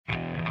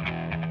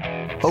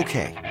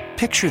Okay,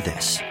 picture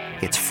this.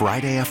 It's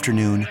Friday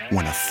afternoon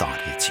when a thought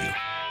hits you.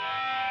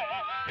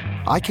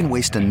 I can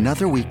waste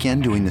another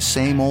weekend doing the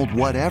same old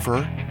whatever,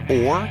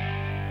 or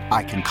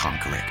I can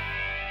conquer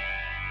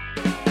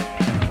it.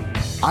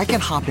 I can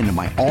hop into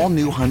my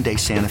all-new Hyundai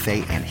Santa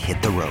Fe and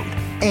hit the road.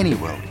 Any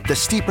road. The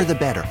steeper, the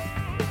better.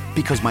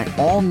 Because my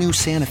all-new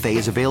Santa Fe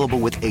is available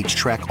with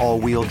H-Track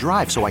all-wheel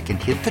drive, so I can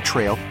hit the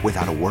trail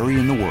without a worry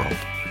in the world.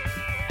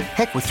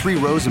 Heck, with 3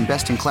 rows and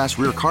best-in-class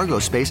rear cargo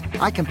space,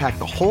 I can pack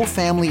the whole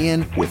family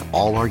in with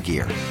all our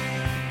gear.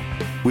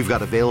 We've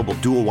got available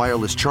dual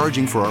wireless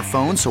charging for our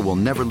phones, so we'll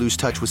never lose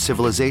touch with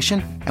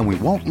civilization, and we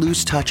won't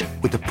lose touch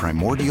with the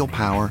primordial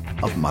power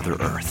of Mother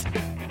Earth.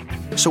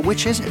 So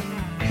which is it?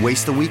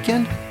 Waste the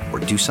weekend or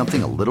do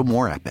something a little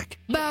more epic?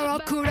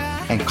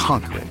 And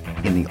conquer it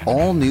in the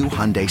all-new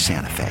Hyundai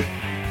Santa Fe.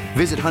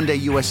 Visit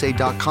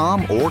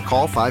HyundaiUSA.com or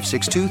call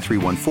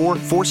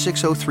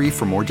 562-314-4603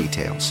 for more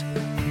details.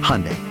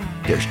 Hyundai,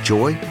 there's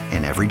joy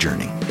in every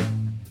journey.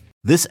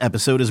 This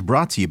episode is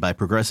brought to you by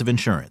Progressive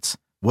Insurance.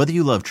 Whether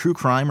you love true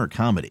crime or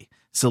comedy,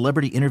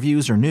 celebrity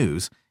interviews or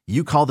news,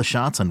 you call the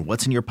shots on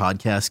what's in your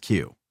podcast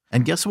queue.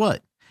 And guess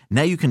what?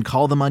 Now you can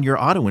call them on your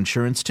auto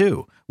insurance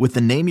too with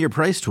the Name Your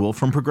Price tool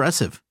from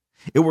Progressive.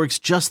 It works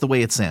just the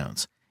way it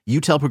sounds. You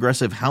tell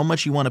Progressive how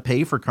much you want to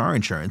pay for car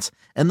insurance,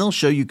 and they'll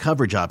show you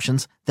coverage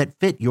options that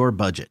fit your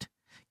budget.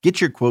 Get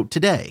your quote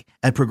today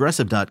at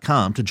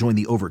Progressive.com to join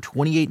the over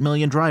 28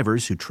 million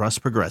drivers who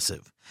trust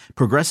Progressive.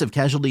 Progressive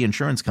Casualty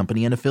Insurance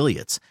Company and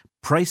Affiliates.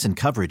 Price and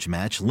coverage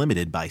match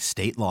limited by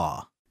state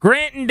law.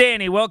 Grant and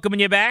Danny welcoming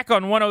you back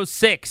on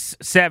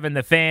 106.7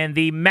 The Fan.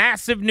 The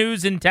massive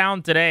news in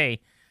town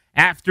today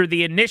after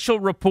the initial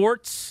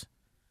reports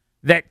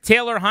that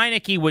Taylor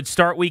Heinicke would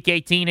start Week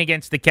 18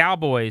 against the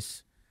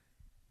Cowboys.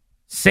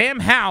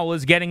 Sam Howell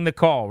is getting the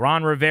call.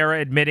 Ron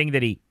Rivera admitting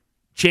that he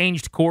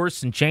changed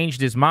course and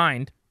changed his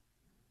mind.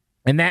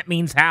 And that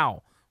means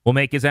Howell will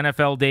make his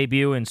NFL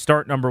debut and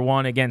start number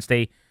 1 against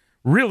a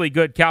really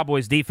good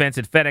Cowboys defense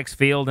at FedEx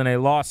Field in a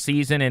lost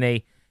season in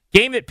a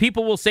game that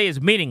people will say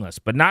is meaningless,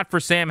 but not for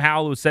Sam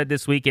Howell, who said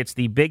this week it's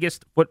the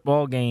biggest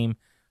football game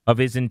of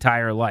his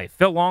entire life.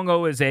 Phil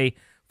Longo is a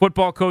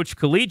football coach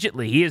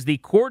collegiately. He is the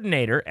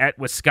coordinator at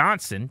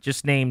Wisconsin,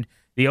 just named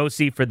the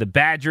OC for the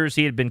Badgers.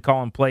 He had been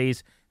calling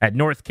plays at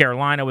North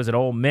Carolina, was at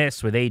Ole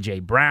Miss with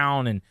A.J.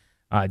 Brown and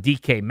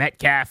DK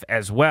Metcalf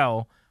as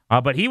well.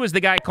 But he was the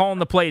guy calling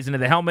the plays into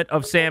the helmet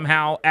of Sam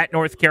Howell at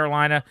North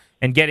Carolina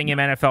and getting him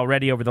NFL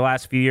ready over the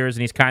last few years,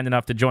 and he's kind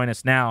enough to join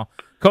us now.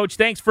 Coach,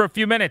 thanks for a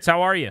few minutes.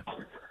 How are you?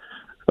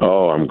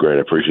 Oh, I'm great.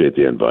 I appreciate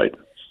the invite.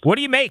 What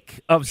do you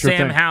make of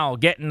Sam Howell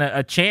getting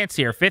a chance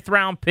here?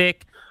 5th-round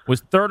pick,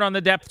 was 3rd on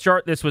the depth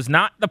chart. This was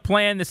not the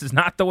plan. This is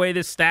not the way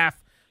this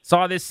staff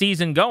saw this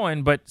season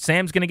going, but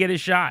Sam's going to get his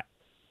shot.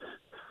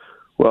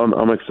 Well,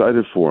 I'm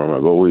excited for him.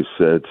 I've always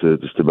said to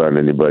just about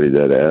anybody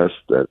that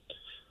asked that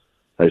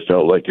I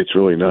felt like it's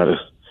really not a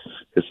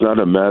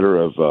matter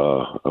of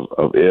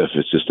if,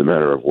 it's just a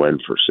matter of when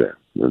for Sam.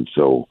 And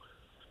so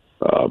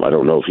I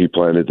don't know if he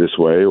planned it this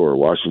way or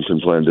Washington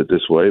planned it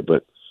this way,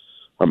 but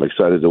I'm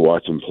excited to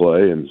watch him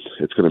play, and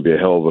it's going to be a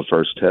hell of a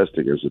first test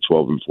against the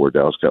 12-4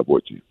 Dallas Cowboy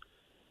team.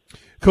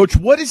 Coach,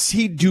 what does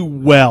he do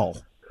well?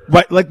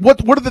 Right, like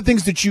what are the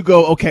things that you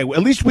go, okay, well,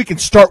 at least we can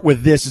start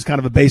with this as kind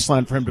of a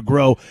baseline for him to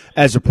grow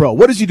as a pro.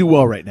 What does he do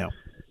well right now?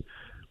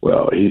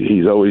 Well,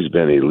 he's always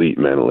been elite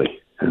mentally.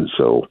 And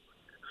so,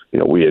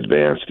 we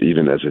advanced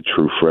even as a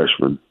true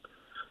freshman.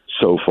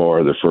 So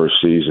far, the first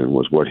season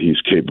was what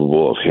he's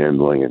capable of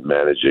handling and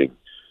managing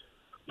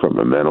from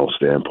a mental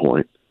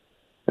standpoint.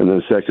 And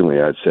then secondly,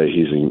 I'd say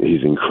he's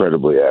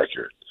incredibly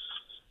accurate.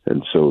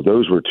 And so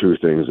those were 2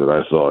 things that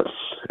I thought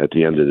at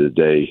the end of the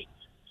day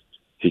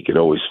he could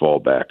always fall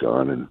back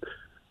on. And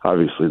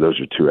obviously those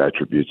are 2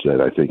 attributes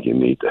that I think you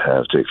need to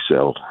have to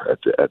excel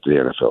at the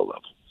NFL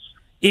level.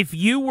 If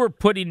you were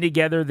putting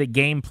together the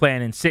game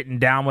plan and sitting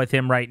down with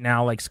him right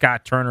now like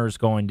Scott Turner is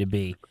going to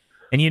be,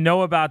 and you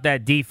know about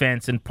that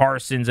defense and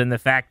Parsons and the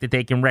fact that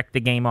they can wreck the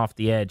game off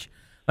the edge,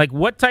 like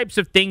what types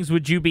of things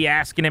would you be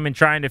asking him and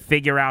trying to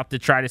figure out to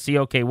try to see,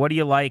 okay, what do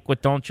you like,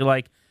 what don't you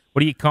like,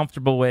 what are you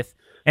comfortable with,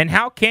 and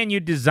how can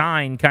you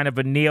design kind of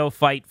a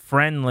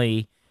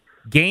neophyte-friendly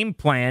game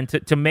plan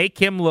to make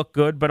him look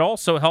good but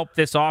also help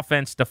this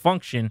offense to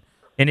function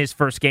in his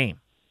first game?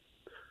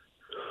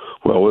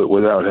 Well,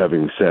 without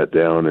having sat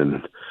down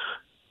and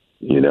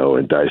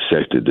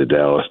dissected the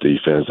Dallas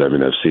defense, I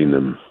mean, I've seen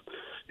them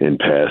in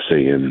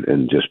passing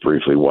and just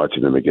briefly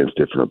watching them against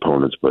different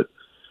opponents, but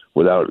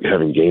without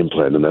having game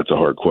plan, and that's a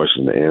hard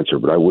question to answer.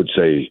 But I would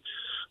say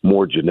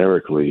more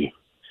generically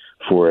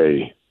for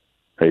a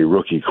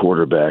rookie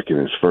quarterback in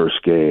his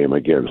first game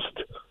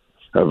against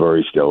a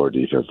very stellar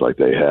defense like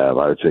they have,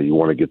 I would say you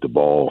want to get the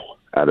ball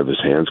out of his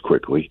hands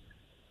quickly.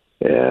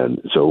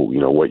 And so,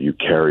 what you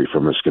carry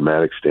from a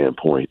schematic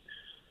standpoint,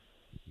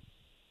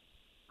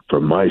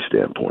 from my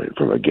standpoint,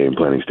 from a game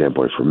planning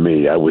standpoint, for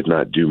me, I would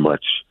not do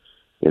much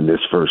in this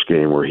first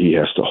game where he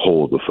has to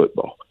hold the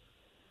football.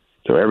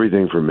 So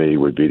everything for me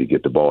would be to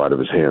get the ball out of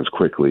his hands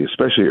quickly,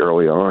 especially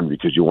early on,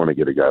 because you want to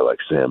get a guy like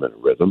Sam in a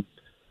rhythm.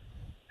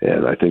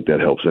 And I think that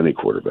helps any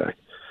quarterback.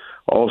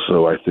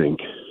 Also, I think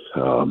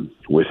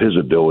with his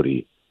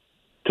ability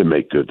to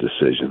make good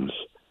decisions,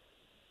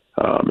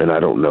 and I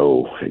don't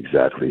know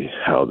exactly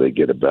how they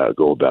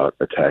go about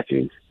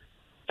attacking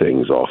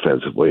things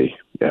offensively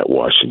at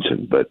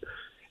Washington, but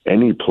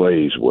any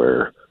plays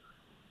where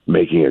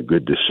making a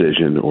good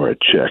decision or a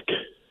check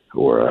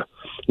or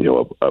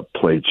a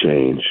play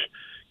change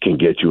can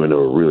get you into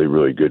a really,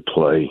 really good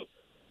play,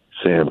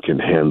 Sam can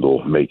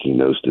handle making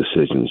those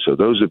decisions. So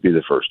those would be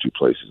the first two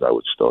places I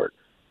would start.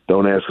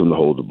 Don't ask him to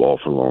hold the ball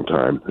for a long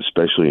time,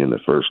 especially in the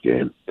first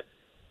game.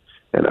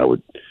 And I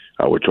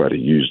would try to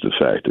use the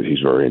fact that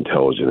he's very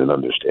intelligent and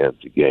understands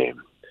the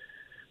game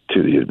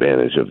to the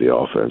advantage of the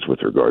offense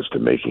with regards to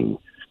making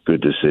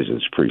good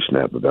decisions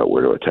pre-snap about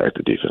where to attack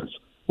the defense.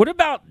 What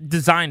about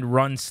designed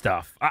run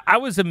stuff? I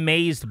was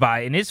amazed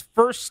by, in his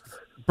first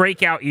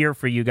breakout year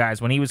for you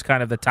guys, when he was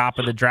kind of the top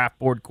of the draft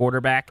board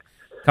quarterback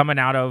coming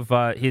out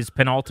of his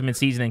penultimate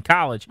season in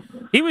college,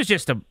 he was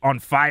just on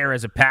fire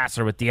as a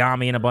passer with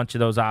Diami and a bunch of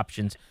those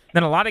options.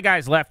 Then a lot of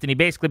guys left, and he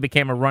basically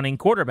became a running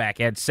quarterback.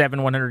 He had 7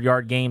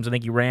 100-yard games. I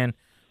think he ran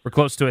for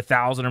close to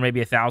 1,000 or maybe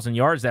 1,000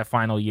 yards that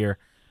final year.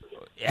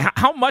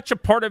 How much a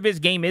part of his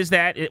game is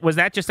that? Was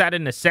that just out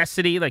of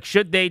necessity? Like,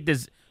 should they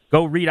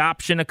go read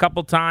option a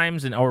couple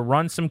times or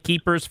run some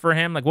keepers for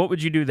him? Like, what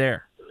would you do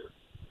there?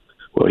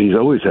 Well, he's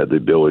always had the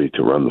ability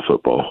to run the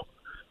football.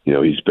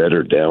 He's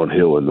better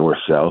downhill and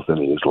north-south than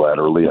he is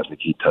laterally. I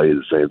think he'd tell you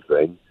the same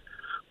thing.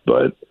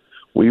 But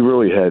we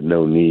really had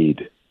no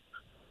need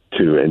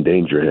to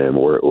endanger him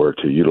or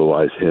to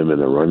utilize him in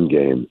the run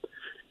game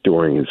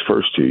during his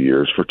first 2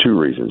 years for two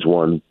reasons.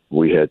 One,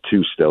 we had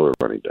 2 stellar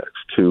running backs.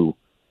 2,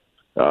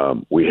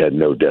 we had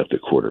no depth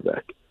at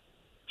quarterback.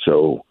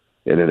 So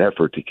in an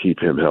effort to keep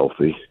him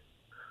healthy,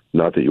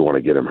 not that you want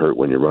to get him hurt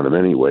when you run him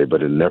anyway,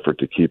 but in an effort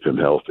to keep him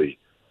healthy,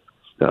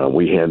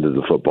 we handed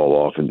the football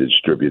off and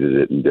distributed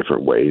it in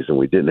different ways, and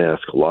we didn't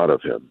ask a lot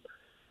of him,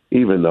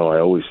 even though I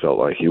always felt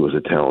like he was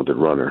a talented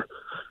runner.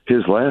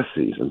 His last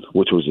season,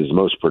 which was his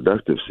most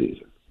productive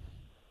season,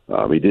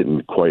 he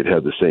didn't quite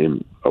have the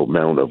same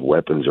amount of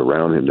weapons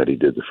around him that he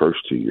did the first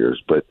 2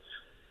 years, but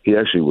he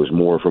actually was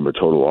more, from a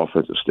total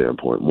offensive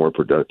standpoint, more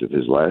productive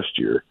his last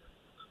year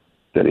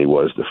than he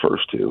was the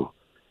first 2,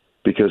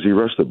 because he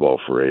rushed the ball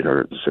for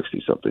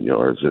 860-something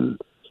yards, and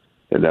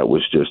that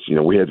was just,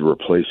 we had to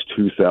replace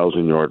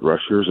 2,000-yard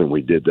rushers, and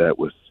we did that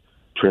with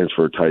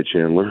transfer Ty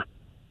Chandler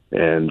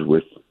and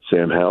with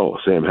Sam Howell.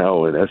 Sam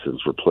Howell, in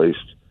essence, replaced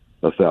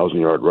a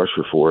 1,000-yard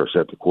rusher for us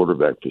at the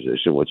quarterback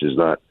position, which is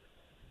not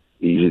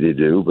easy to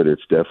do, but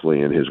it's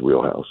definitely in his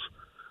wheelhouse.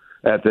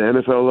 At the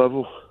NFL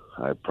level,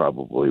 I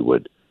probably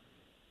would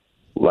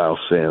allow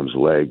Sam's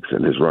legs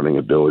and his running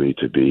ability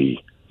to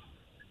be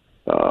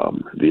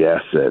the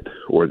asset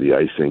or the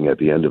icing at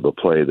the end of a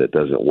play that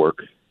doesn't work.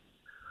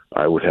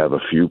 I would have a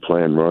few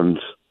planned runs,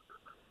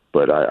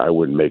 but I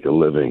wouldn't make a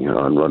living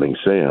on running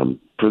Sam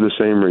for the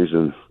same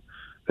reason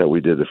that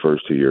we did the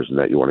first 2 years, and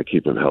that you want to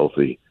keep him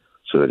healthy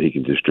so that he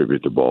can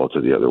distribute the ball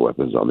to the other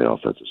weapons on the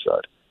offensive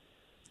side.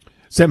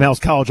 Sam Howell's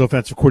college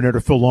offensive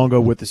coordinator Phil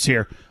Longo with us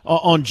here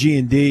on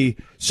G&D.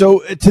 So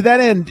to that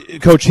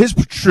end, Coach, his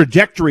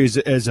trajectory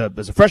as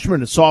a freshman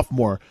and a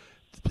sophomore,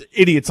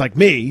 idiots like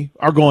me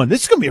are going,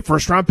 this is going to be a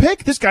first-round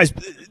pick. This guy's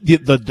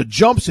the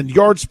jumps and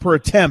yards per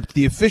attempt,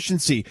 the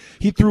efficiency.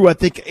 He threw, I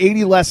think,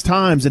 80 less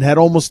times and had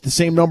almost the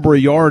same number of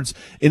yards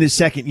in his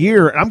second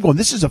year. And I'm going,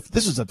 this is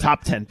a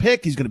top 10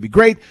 pick. He's going to be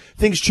great.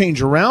 Things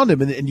change around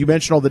him, and you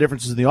mentioned all the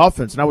differences in the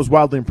offense, and I was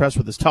wildly impressed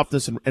with his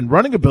toughness and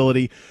running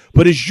ability.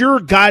 But as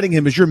you're guiding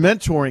him, as you're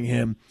mentoring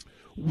him,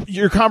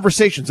 your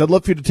conversations, I'd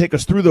love for you to take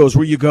us through those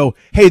where you go,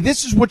 hey,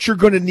 this is what you're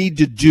going to need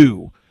to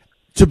do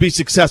to be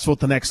successful at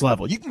the next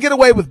level. You can get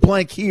away with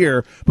blank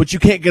here, but you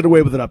can't get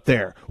away with it up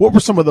there. What were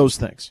some of those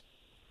things?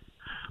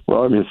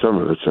 Well, I mean, some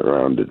of it's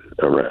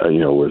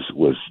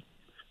was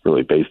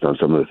really based on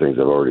some of the things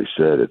I've already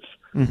said. It's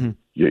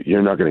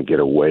you're not going to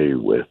get away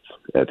with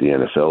at the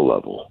NFL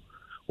level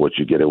what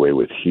you get away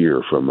with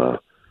here from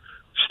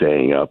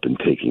staying up and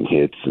taking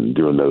hits and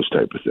doing those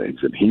type of things.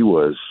 And he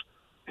was,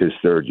 his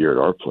third year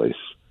at our place,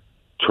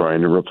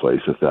 trying to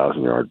replace a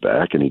 1,000-yard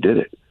back, and he did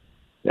it.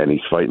 And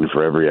he's fighting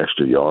for every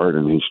extra yard,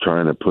 and he's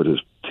trying to put his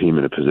team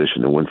in a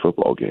position to win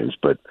football games.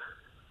 But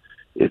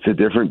it's a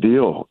different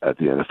deal at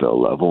the NFL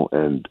level,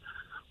 and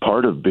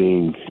part of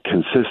being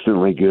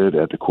consistently good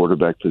at the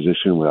quarterback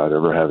position without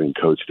ever having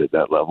coached at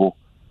that level,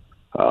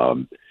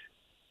 I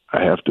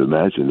have to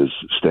imagine, is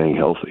staying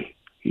healthy.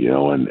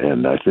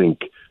 And I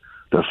think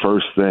the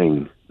first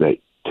thing that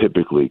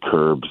typically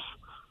curbs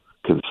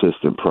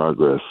consistent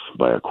progress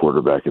by a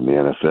quarterback in the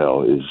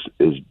NFL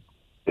is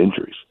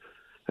injuries.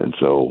 And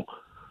so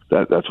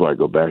that's why I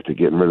go back to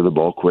getting rid of the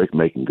ball quick,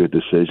 making good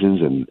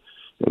decisions, and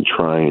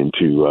trying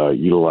to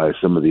utilize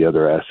some of the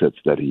other assets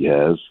that he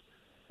has,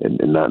 and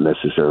not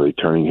necessarily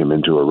turning him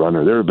into a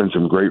runner. There have been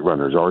some great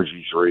runners,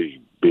 RG3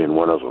 being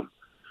one of them.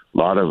 A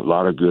lot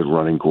of good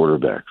running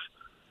quarterbacks.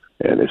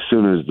 And as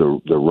soon as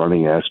the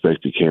running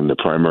aspect became the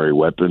primary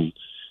weapon,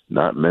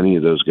 not many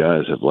of those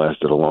guys have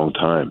lasted a long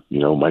time.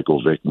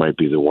 Michael Vick might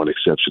be the one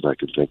exception I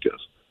can think of.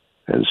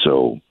 And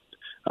so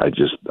I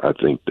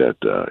think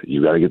that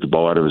you got to get the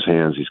ball out of his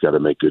hands. He's got to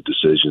make good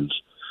decisions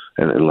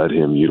and let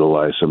him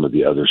utilize some of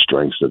the other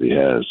strengths that he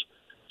has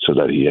so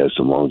that he has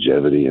some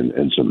longevity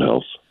and some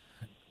health.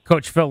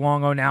 Coach Phil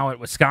Longo now at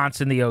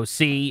Wisconsin, the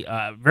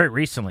OC, very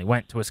recently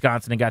went to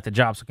Wisconsin and got the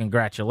job, so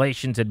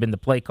congratulations. Had been the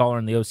play caller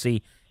in the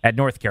OC at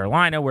North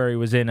Carolina, where he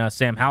was in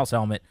Sam Howell's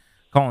helmet,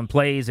 calling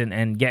plays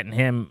and getting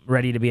him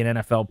ready to be an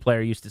NFL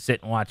player. Used to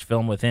sit and watch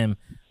film with him,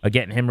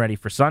 getting him ready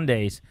for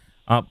Sundays.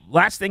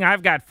 Last thing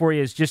I've got for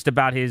you is just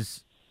about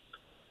his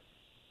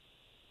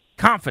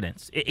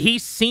confidence. He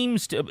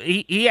seems to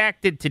he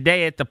acted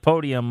today at the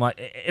podium like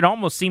it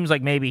almost seems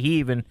like maybe he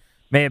even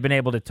may have been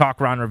able to talk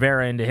Ron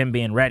Rivera into him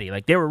being ready.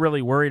 Like they were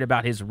really worried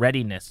about his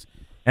readiness.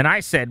 And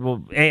I said,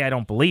 well, I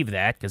don't believe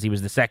that because he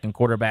was the second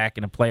quarterback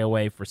in a play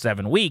away for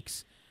 7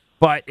 weeks.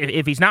 But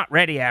if he's not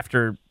ready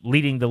after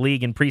leading the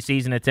league in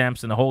preseason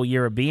attempts and the whole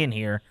year of being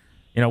here,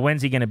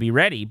 when's he going to be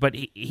ready? But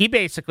he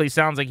basically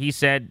sounds like he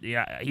said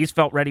he's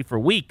felt ready for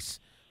weeks.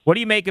 What do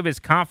you make of his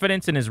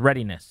confidence and his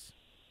readiness?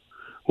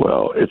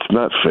 Well, it's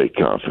not fake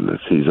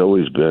confidence. He's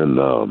always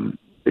been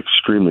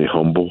extremely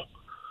humble,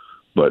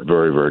 but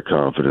very, very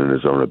confident in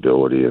his own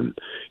ability. And,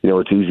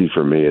 it's easy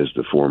for me as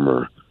the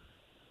former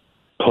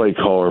play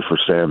caller for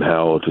Sam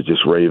Howell to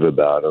just rave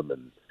about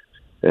him.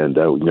 And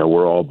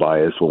we're all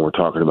biased when we're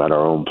talking about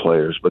our own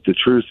players. But the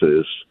truth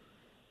is,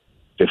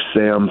 if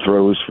Sam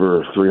throws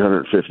for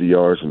 350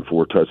 yards and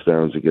 4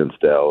 touchdowns against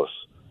Dallas,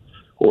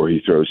 or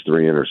he throws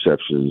 3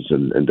 interceptions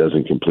and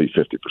doesn't complete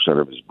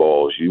 50% of his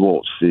balls, you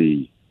won't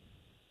see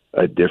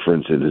a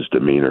difference in his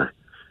demeanor,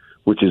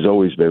 which has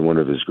always been one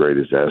of his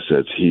greatest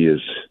assets.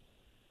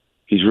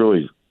 He's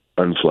really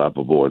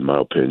unflappable, in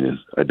my opinion.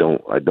 I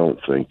don't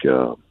think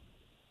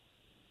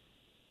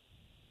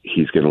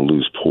he's going to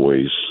lose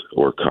poise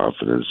or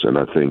confidence, and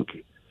I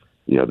think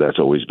that's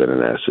always been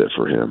an asset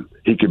for him.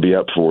 He could be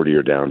up 40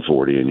 or down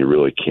 40, and you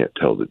really can't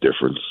tell the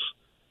difference.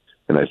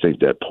 And I think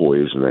that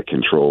poise and that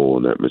control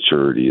and that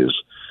maturity is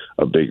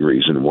a big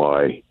reason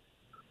why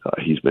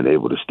he's been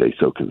able to stay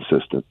so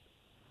consistent.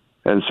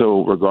 And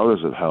so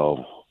regardless of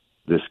how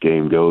this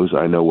game goes,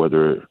 I know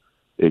whether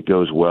it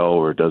goes well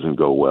or it doesn't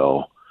go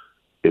well,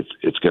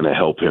 it's going to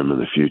help him in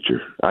the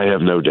future. I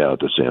have no doubt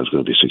that Sam's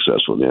going to be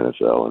successful in the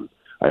NFL, and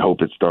I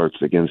hope it starts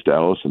against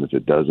Dallas, and if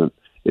it doesn't,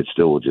 it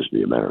still will just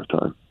be a matter of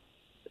time.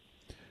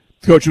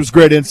 Coach, it was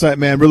great insight,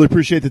 man. Really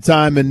appreciate the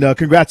time, and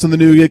congrats on the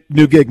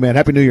new gig, man.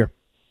 Happy New Year.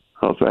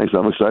 Oh, thanks.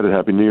 I'm excited.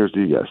 Happy New Year's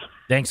to you guys.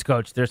 Thanks,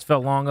 Coach. There's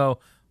Phil Longo,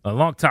 a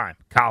long-time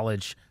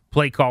college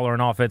play caller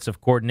and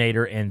offensive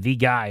coordinator, and the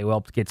guy who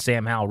helped get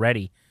Sam Howell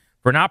ready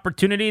for an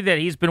opportunity that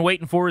he's been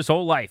waiting for his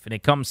whole life, and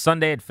it comes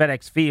Sunday at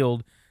FedEx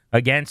Field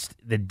against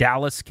the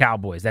Dallas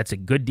Cowboys. That's a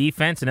good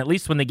defense, and at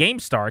least when the game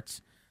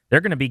starts,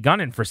 they're going to be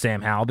gunning for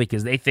Sam Howell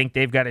because they think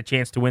they've got a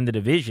chance to win the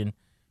division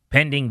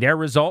pending their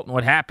result and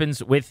what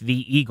happens with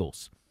the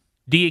Eagles.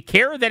 Do you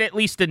care that at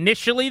least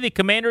initially the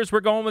Commanders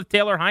were going with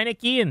Taylor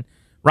Heineke and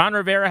Ron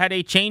Rivera had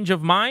a change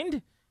of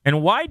mind?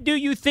 And why do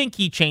you think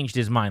he changed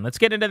his mind? Let's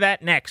get into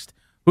that next.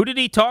 Who did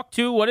he talk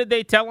to? What did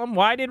they tell him?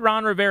 Why did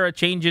Ron Rivera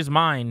change his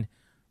mind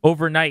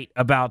overnight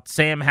about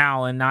Sam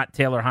Howell and not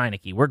Taylor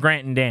Heineke? We're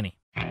Grant and Danny.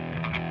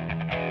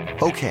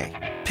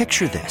 Okay,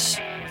 picture this.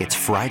 It's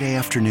Friday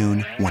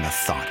afternoon when a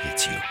thought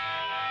hits you.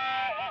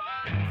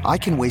 I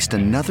can waste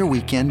another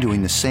weekend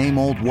doing the same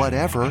old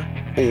whatever,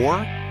 or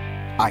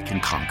I can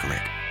conquer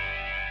it.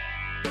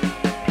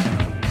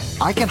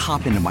 I can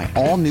hop into my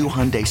all-new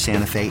Hyundai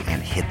Santa Fe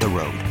and hit the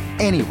road.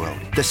 Any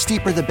road. The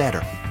steeper, the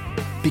better.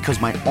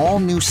 Because my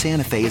all-new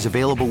Santa Fe is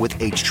available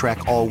with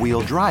H-Track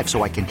all-wheel drive,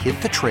 so I can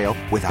hit the trail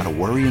without a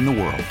worry in the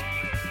world.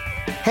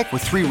 Heck,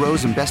 with 3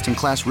 rows and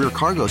best-in-class rear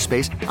cargo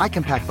space, I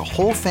can pack the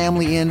whole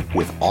family in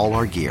with all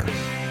our gear.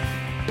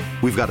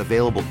 We've got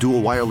available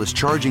dual wireless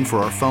charging for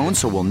our phones,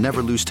 so we'll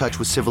never lose touch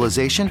with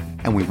civilization,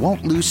 and we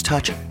won't lose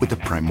touch with the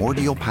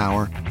primordial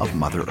power of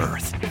Mother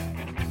Earth.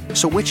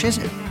 So which is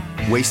it?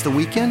 Waste the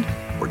weekend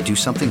or do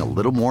something a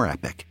little more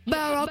epic?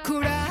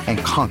 And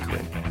conquer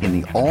it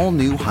in the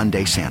all-new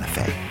Hyundai Santa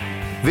Fe.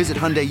 Visit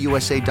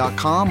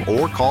HyundaiUSA.com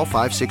or call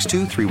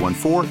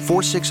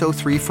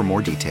 562-314-4603 for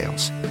more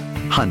details.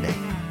 Hyundai,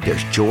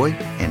 there's joy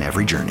in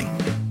every journey.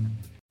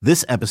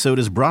 This episode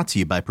is brought to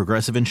you by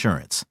Progressive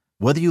Insurance.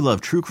 Whether you love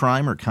true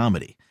crime or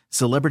comedy,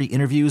 celebrity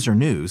interviews or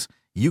news,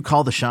 you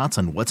call the shots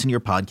on what's in your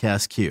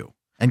podcast queue.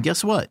 And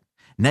guess what?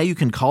 Now you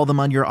can call them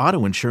on your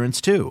auto insurance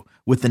too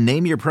with the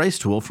Name Your Price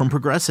tool from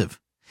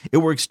Progressive. It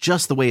works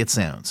just the way it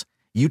sounds.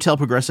 You tell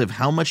Progressive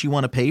how much you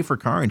want to pay for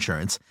car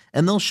insurance,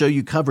 and they'll show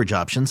you coverage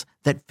options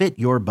that fit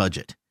your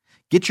budget.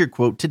 Get your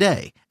quote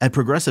today at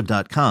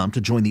Progressive.com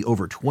to join the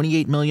over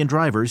 28 million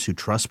drivers who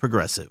trust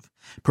Progressive.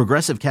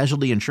 Progressive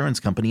Casualty Insurance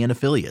Company and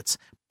Affiliates.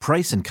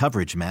 Price and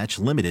coverage match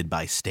limited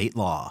by state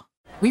law.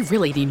 We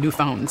really need new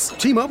phones.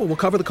 T-Mobile will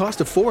cover the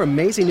cost of 4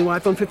 amazing new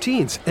iPhone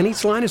 15s, and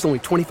each line is only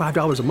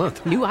 $25 a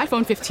month. New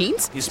iPhone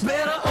 15s? It's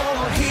better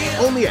over here.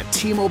 Only at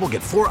T-Mobile,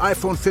 get 4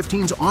 iPhone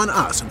 15s on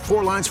us and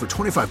 4 lines for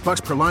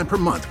 $25 per line per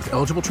month with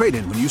eligible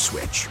trade-in when you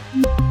switch.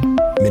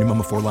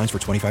 Minimum of 4 lines for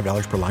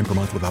 $25 per line per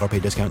month with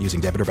autopay discount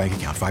using debit or bank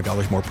account.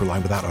 $5 more per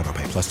line without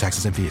autopay, plus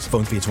taxes and fees.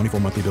 Phone fee at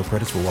 24 monthly bill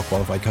credits for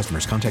well-qualified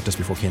customers. Contact us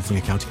before canceling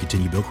account to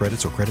continue bill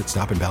credits or credit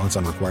stop and balance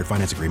on required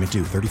finance agreement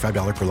due.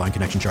 $35 per line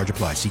connection charge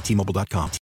applies. See T-Mobile.com.